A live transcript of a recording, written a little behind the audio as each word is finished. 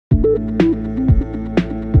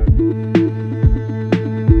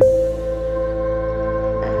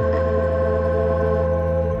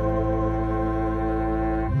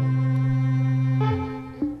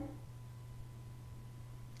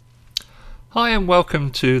Hi and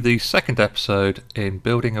welcome to the second episode in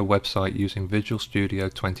building a website using Visual Studio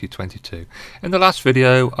 2022. In the last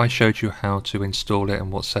video I showed you how to install it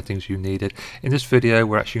and what settings you needed. In this video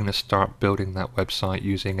we're actually going to start building that website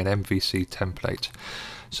using an MVC template.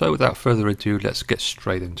 So without further ado, let's get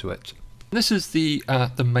straight into it. This is the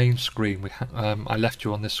main screen. I left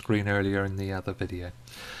you on this screen earlier in the other video.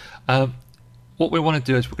 What we want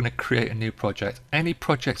to do is we're going to create a new project. Any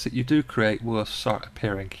projects that you do create will start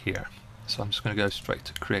appearing here. So I'm just going to go straight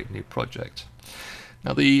to create new project.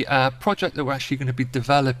 Now the project that we're actually going to be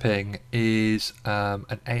developing is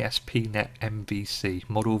an ASP.NET MVC,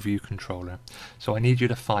 Model View Controller. So I need you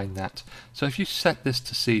to find that. So if you set this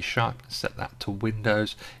to C#, set that to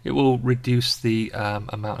Windows, it will reduce the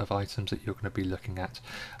amount of items that you're going to be looking at.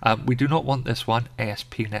 We do not want this one,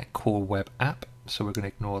 ASP.NET Core Web App, so we're going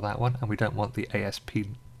to ignore that one, and we don't want the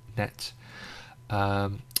ASP.NET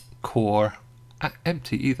Core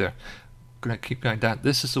Empty either. Going to keep going down.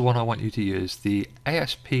 This is the one I want you to use, the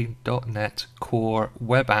ASP.NET Core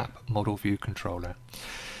Web App Model View Controller,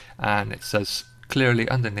 and it says clearly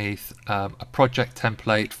underneath a project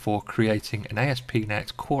template for creating an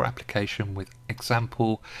ASP.NET Core application with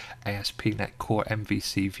example ASP.NET Core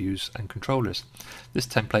MVC views and controllers. This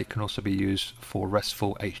template can also be used for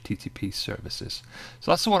RESTful HTTP services. So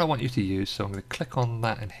that's the one I want you to use, so I'm going to click on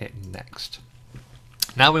that and hit next.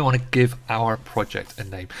 Now we want to give our project a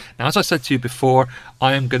name. Now, as I said to you before,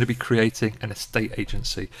 I am going to be creating an estate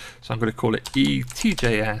agency. So I'm going to call it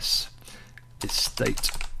ETJS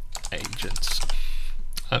Estate Agents.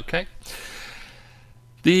 Okay.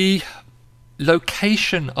 The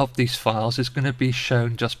location of these files is going to be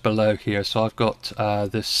shown just below here. So I've got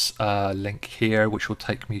this link here, which will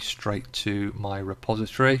take me straight to my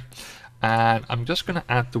repository. And I'm just going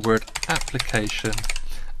to add the word application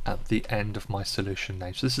at the end of my solution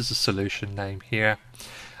name. So this is a solution name here,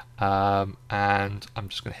 and I'm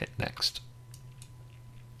just going to hit next.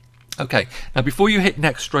 Okay, now before you hit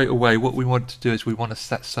next straight away, what we want to do is we want to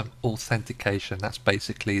set some authentication. That's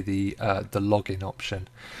basically the login option.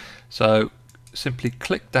 So simply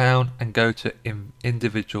click down and go to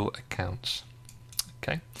individual accounts.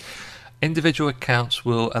 Okay, individual accounts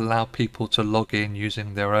will allow people to log in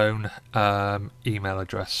using their own email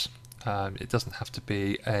address. It doesn't have to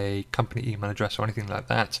be a company email address or anything like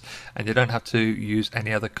that, and you don't have to use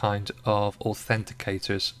any other kind of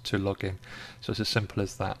authenticators to log in. So it's as simple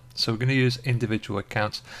as that. So we're going to use individual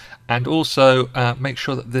accounts, and also make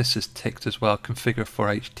sure that this is ticked as well, configure for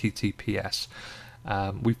HTTPS.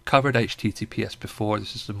 We've covered HTTPS before.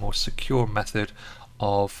 This is a more secure method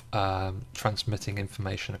of transmitting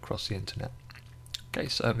information across the internet. Okay,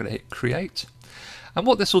 so I'm going to hit create. And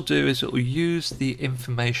what this will do is it will use the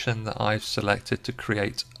information that I've selected to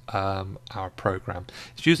create our program.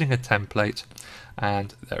 It's using a template,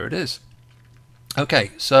 and there it is.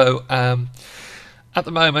 Okay, so at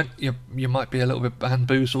the moment you might be a little bit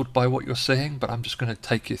bamboozled by what you're seeing, but I'm just going to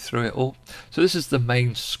take you through it all. So this is the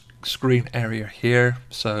main screen area here.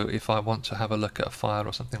 So if I want to have a look at a file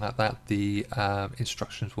or something like that, the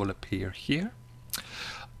instructions will appear here.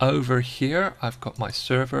 Over here I've got my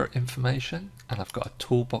server information, and I've got a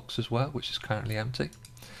toolbox as well, which is currently empty.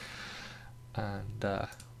 And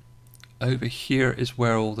over here is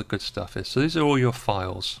where all the good stuff is. So these are all your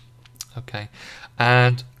files. Okay,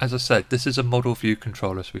 and as I said, this is a model view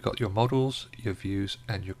controller. So we've got your models, your views,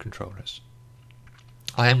 and your controllers.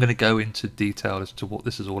 I am going to go into detail as to what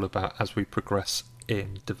this is all about as we progress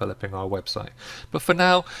in developing our website. But for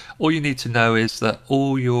now, all you need to know is that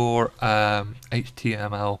all your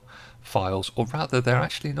HTML files, or rather they're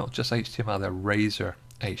actually not just HTML, they're Razor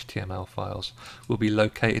HTML files, will be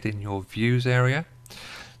located in your views area.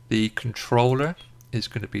 The controller is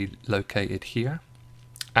going to be located here,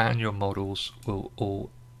 and your models will all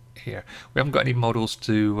here. We haven't got any models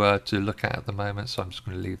to look at the moment, so I'm just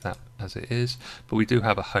going to leave that as it is, but we do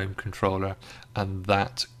have a home controller, and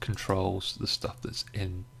that controls the stuff that's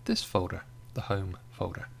in this folder, the home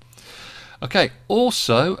folder. Okay,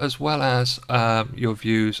 also, as well as your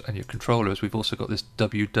views and your controllers, we've also got this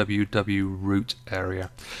www root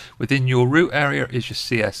area. Within your root area is your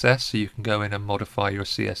CSS, so you can go in and modify your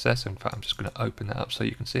CSS. In fact, I'm just going to open that up so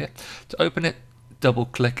you can see it. To open it, double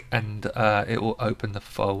click and it will open the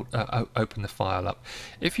file up.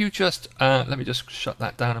 If you just let me just shut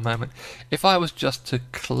that down a moment. If I was just to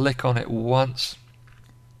click on it once,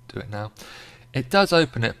 do it now, it does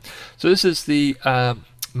open it. So this is the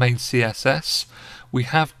main CSS. We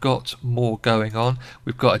have got more going on.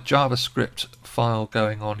 We've got a JavaScript file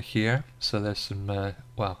going on here, so there's some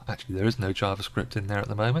well, actually there is no JavaScript in there at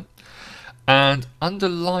the moment. And under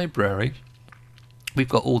library we've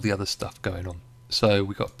got all the other stuff going on. So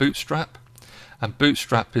we've got Bootstrap, And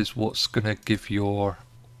Bootstrap is what's going to give your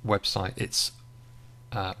website its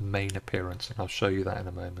main appearance, and I'll show you that in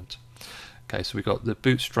a moment. Okay, so we've got the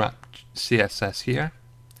Bootstrap CSS here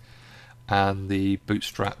and the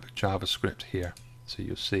Bootstrap JavaScript here. So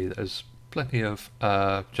you'll see there's plenty of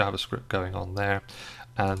JavaScript going on there,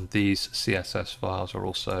 and these CSS files are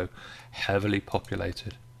also heavily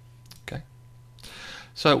populated. Okay,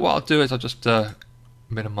 so what I'll do is I'll just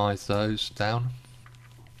minimize those down,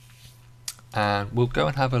 and we'll go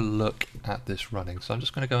and have a look at this running. So I'm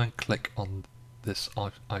just going to go and click on this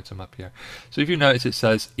item up here. So if you notice, it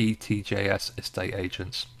says ETJS estate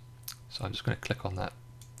agents. So I'm just going to click on that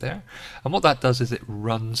there, and what that does is it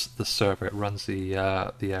runs the server, it runs the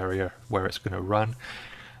area where it's going to run,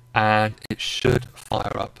 and it should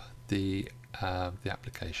fire up the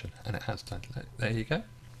application, and it has done. There you go.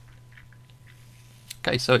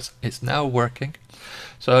 Okay, so it's now working.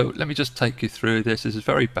 So let me just take you through this. This is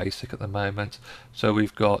very basic at the moment. So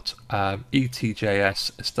we've got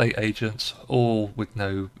ETJS estate agents, all with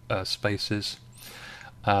no spaces,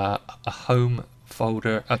 a home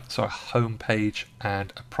folder, home page,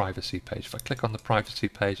 and a privacy page. If I click on the privacy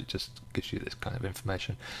page, it just gives you this kind of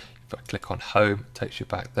information. If I click on home, it takes you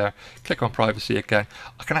back there. Click on privacy again.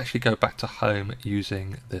 I can actually go back to home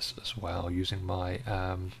using this as well, using my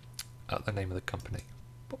the name of the company.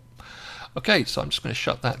 Okay, so I'm just going to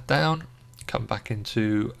shut that down, come back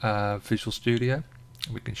into Visual Studio.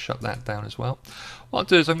 We can shut that down as well. What I'll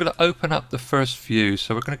do is I'm going to open up the first view.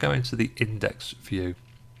 So we're going to go into the index view.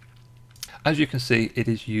 As you can see, it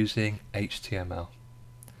is using HTML.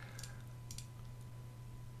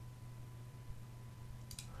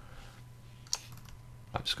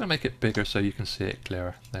 I'm just going to make it bigger so you can see it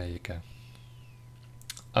clearer. There you go.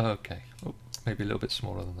 Okay, oh, maybe a little bit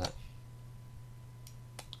smaller than that.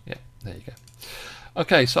 Yeah, there you go.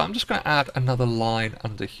 Okay, so I'm just going to add another line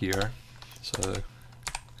under here.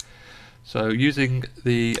 So using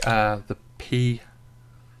the P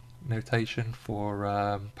notation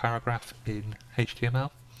for paragraph in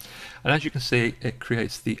HTML, and as you can see, it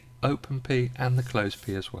creates the open P and the close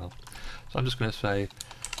P as well. So I'm just going to say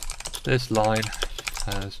this line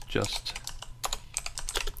has just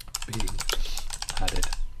been added,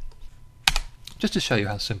 just to show you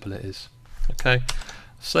how simple it is. Okay,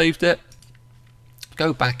 saved it,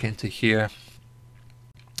 go back into here,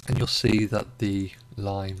 and you'll see that the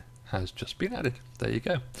line has just been added. There you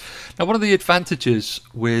go. Now, one of the advantages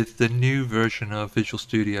with the new version of Visual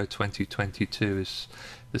Studio 2022 is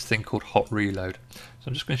this thing called hot reload. So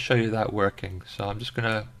I'm just going to show you that working. So I'm just going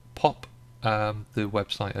to pop the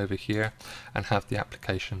website over here and have the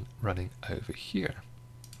application running over here.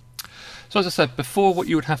 So as I said before, what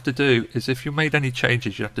you would have to do is if you made any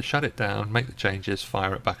changes, you have to shut it down, make the changes,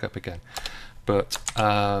 fire it back up again. But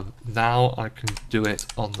now I can do it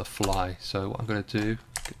on the fly. So what I'm going to do,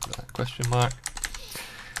 get rid of that question mark,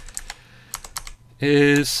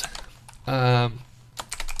 is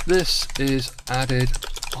this is added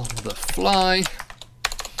on the fly,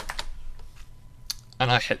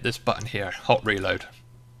 and I hit this button here, hot reload,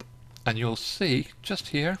 and you'll see just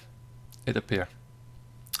here it appear.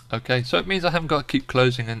 Okay, so it means I haven't got to keep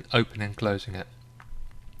closing and opening and closing it.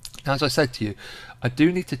 Now, as I said to you, I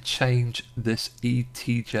do need to change this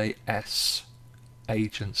ETJS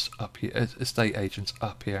agents up here, estate agents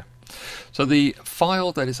up here. So the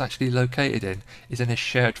file that it's actually located in is in a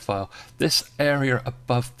shared file. This area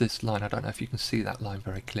above this line, I don't know if you can see that line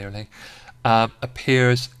very clearly,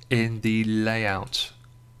 appears in the layout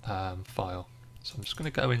file. So I'm just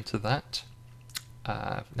going to go into that.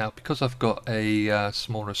 Now, because I've got a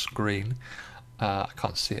smaller screen, I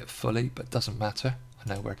can't see it fully, but it doesn't matter.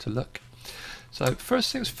 I know where to look. So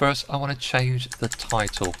first things first, I want to change the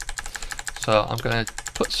title. So I'm going to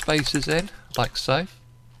put spaces in, like so.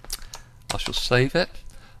 I shall save it.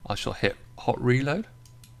 I shall hit hot reload.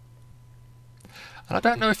 And I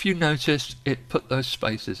don't know if you noticed it put those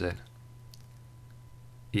spaces in.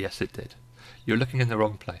 Yes, it did. You're looking in the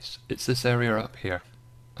wrong place. It's this area up here.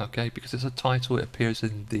 Okay, because it's a title, it appears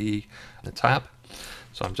in the tab.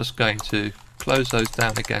 So I'm just going to close those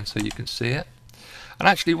down again so you can see it. And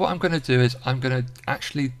actually what I'm going to do is I'm going to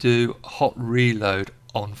actually do hot reload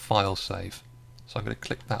on file save. So I'm going to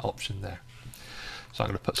click that option there. So I'm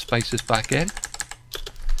going to put spaces back in,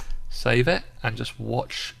 save it, and just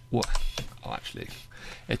watch what, oh, actually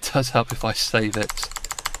it does help if I save it.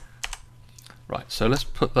 Right, so let's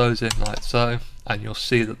put those in like so, and you'll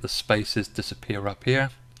see that the spaces disappear up here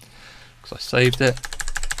because I saved it,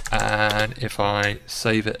 and if I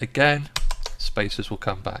save it again, spaces will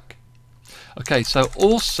come back. Okay, so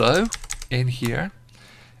also in here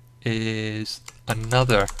is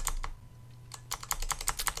another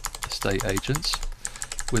estate agents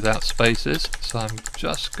without spaces. So I'm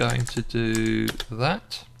just going to do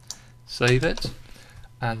that, save it,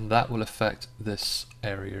 and that will affect this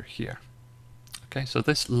area here. Okay, so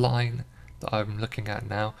this line that I'm looking at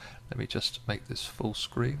now, let me just make this full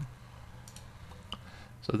screen.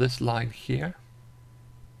 So this line here,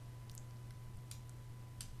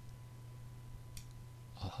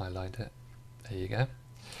 I'll highlight it, there you go,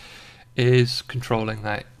 is controlling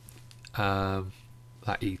that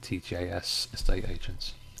that ETJS estate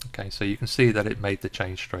agents. Okay, so you can see that it made the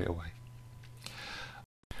change straight away.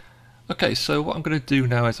 Okay, so what I'm going to do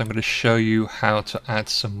now is I'm going to show you how to add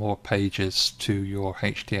some more pages to your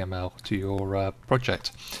HTML, to your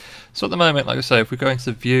project. So at the moment, like I say, if we go into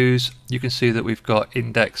the views, you can see that we've got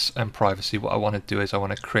index and privacy. What I want to do is I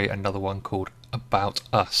want to create another one called About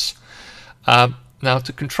Us. Now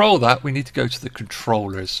to control that, we need to go to the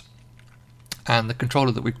controllers. And the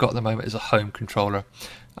controller that we've got at the moment is a home controller.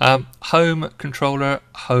 Home controller,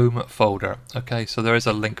 home folder. Okay, so there is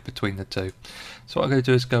a link between the two. So what I'm going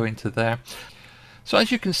to do is go into there. So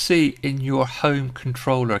as you can see in your home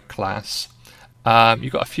controller class,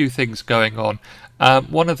 you've got a few things going on.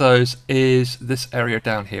 One of those is this area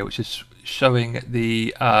down here, which is showing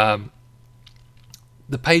the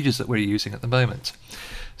pages that we're using at the moment.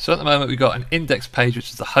 So at the moment we've got an index page,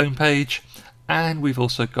 which is the home page, and we've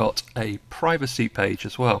also got a privacy page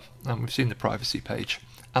as well. And we've seen the privacy page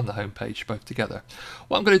and the home page both together.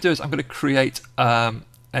 What I'm going to do is I'm going to create an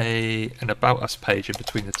About Us page in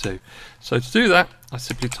between the two. So to do that, I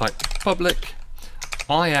simply type public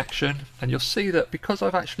iAction, and you'll see that because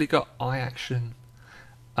I've actually got iAction,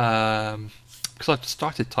 because I've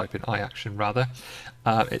started typing iAction rather,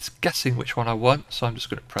 it's guessing which one I want, so I'm just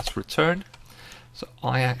going to press return. So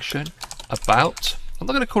iAction about, I'm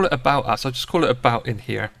not going to call it About Us, I'll just call it About in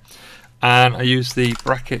here, and I use the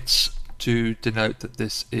brackets to denote that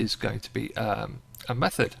this is going to be a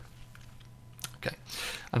method. Okay,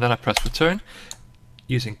 and then I press return.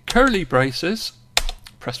 Using curly braces,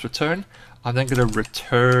 press return. I'm then going to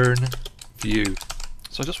return view.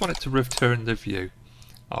 So I just want it to return the view.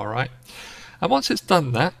 Alright, and once it's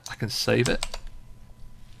done that, I can save it.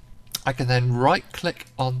 I can then right click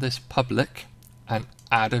on this public and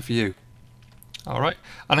add a view. Alright,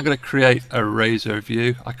 and I'm going to create a razor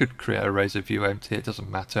view. I could create a razor view empty, it doesn't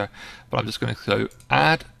matter, but I'm just going to go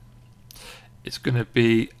add. It's going to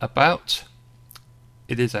be about.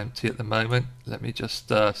 It is empty at the moment. Let me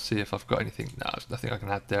just see if I've got anything. No, there's nothing I can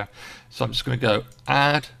add there. So I'm just going to go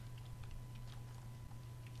add.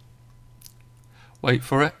 Wait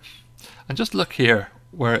for it. And just look here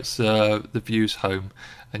where it's the views home,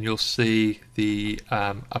 and you'll see the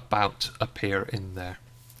about appear in there.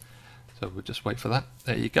 So we'll just wait for that.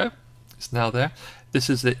 There you go. It's now there. This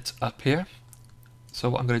is it up here.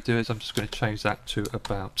 So what I'm going to do is I'm just going to change that to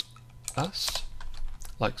About Us,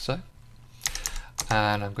 like so.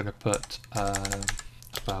 And I'm going to put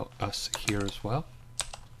About Us here as well.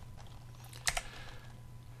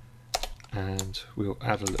 And we'll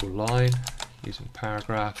add a little line using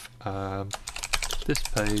paragraph. This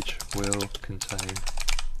page will contain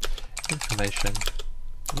information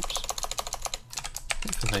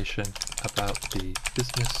about the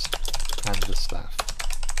business and the staff.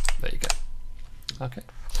 There you go. Okay,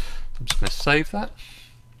 I'm just going to save that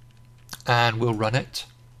and we'll run it.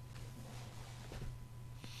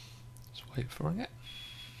 Just wait for it.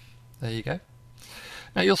 There you go.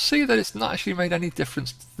 Now you'll see that it's not actually made any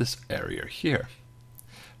difference to this area here.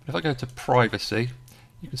 But if I go to privacy,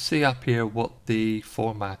 you can see up here what the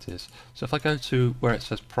format is. So if I go to where it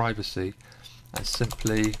says privacy and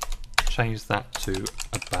simply change that to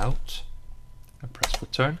about and press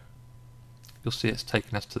return, you'll see it's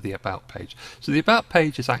taken us to the About page. So the About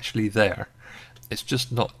page is actually there. It's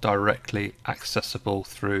just not directly accessible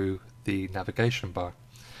through the navigation bar.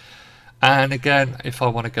 And again, if I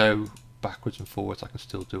want to go backwards and forwards, I can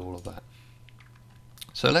still do all of that.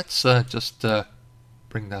 So let's just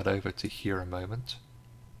bring that over to here a moment.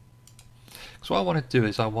 So what I want to do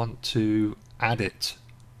is I want to add it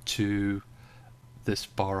to this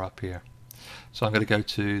bar up here. So I'm going to go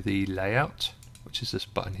to the layout, which is this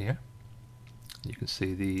button here. You can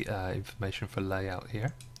see the information for layout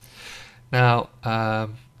here. Now,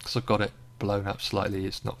 because I've got it blown up slightly,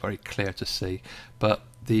 it's not very clear to see, but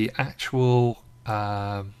the actual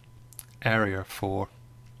area for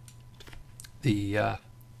the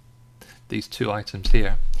these two items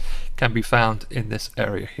here can be found in this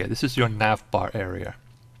area here. This is your nav bar area.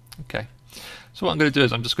 Okay, so what I'm going to do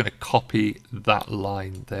is I'm just going to copy that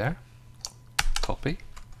line there. Copy.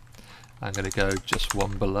 I'm going to go just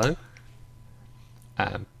one below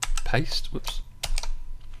and paste. Whoops.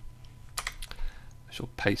 I shall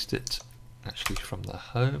paste it actually from the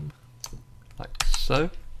home, like so.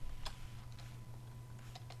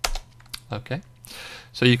 Okay,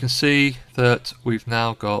 so you can see that we've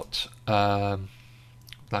now got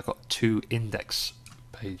two index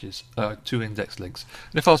pages, two index links.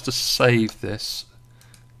 And if I was to save this,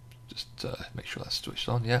 just make sure that's switched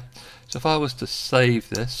on, yeah. So if I was to save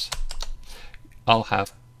this, I'll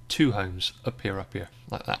have two homes appear up here,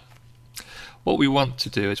 like that. What we want to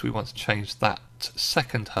do is we want to change that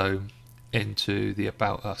second home into the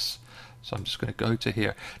About Us. So I'm just going to go to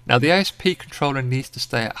here. Now the ASP controller needs to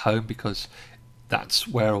stay at home because that's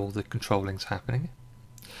where all the controlling's happening.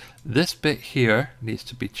 This bit here needs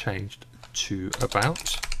to be changed to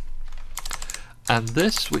About. And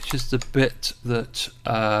this, which is the bit that,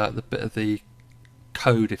 the bit of the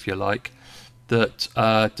code, if you like, that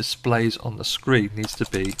displays on the screen needs to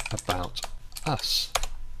be About Us.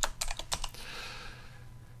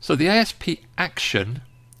 So the ASP action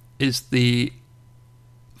is the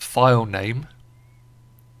file name.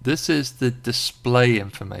 This is the display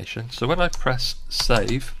information. So when I press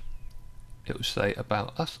save, it will say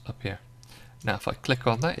About Us up here. Now if I click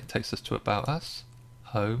on that, it takes us to About Us,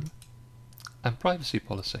 Home, and Privacy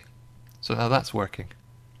Policy. So now that's working.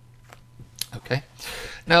 Okay.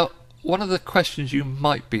 Now one of the questions you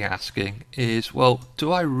might be asking is, well,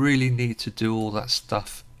 do I really need to do all that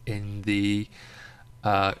stuff in the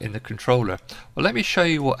controller? Well, let me show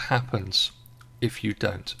you what happens if you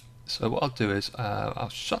don't. So what I'll do is I'll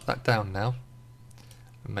shut that down now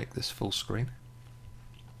and make this full screen.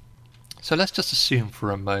 So let's just assume for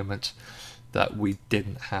a moment that we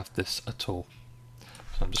didn't have this at all.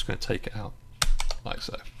 So I'm just going to take it out like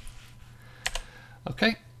so.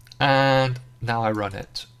 Okay, and now I run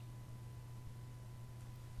it.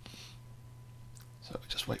 So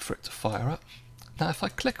just wait for it to fire up. Now if I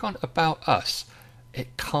click on About Us,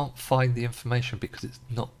 it can't find the information because it's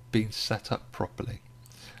not been set up properly.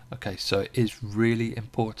 Okay, so it is really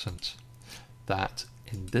important that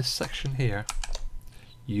in this section here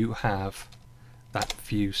you have that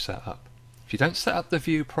view set up. If you don't set up the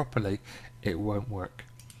view properly, it won't work.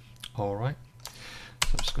 Alright,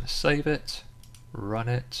 so I'm just going to save it, run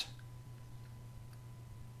it,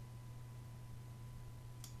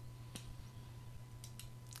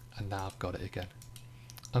 and now I've got it again.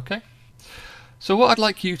 Okay, so what I'd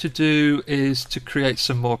like you to do is to create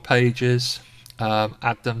some more pages,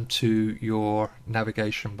 add them to your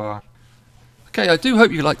navigation bar. Okay, I do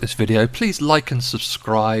hope you like this video. Please like and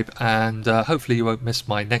subscribe, and hopefully you won't miss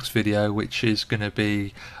my next video, which is going to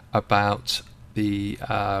be about the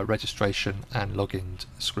registration and login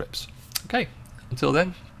scripts. Okay, until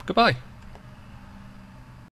then, goodbye.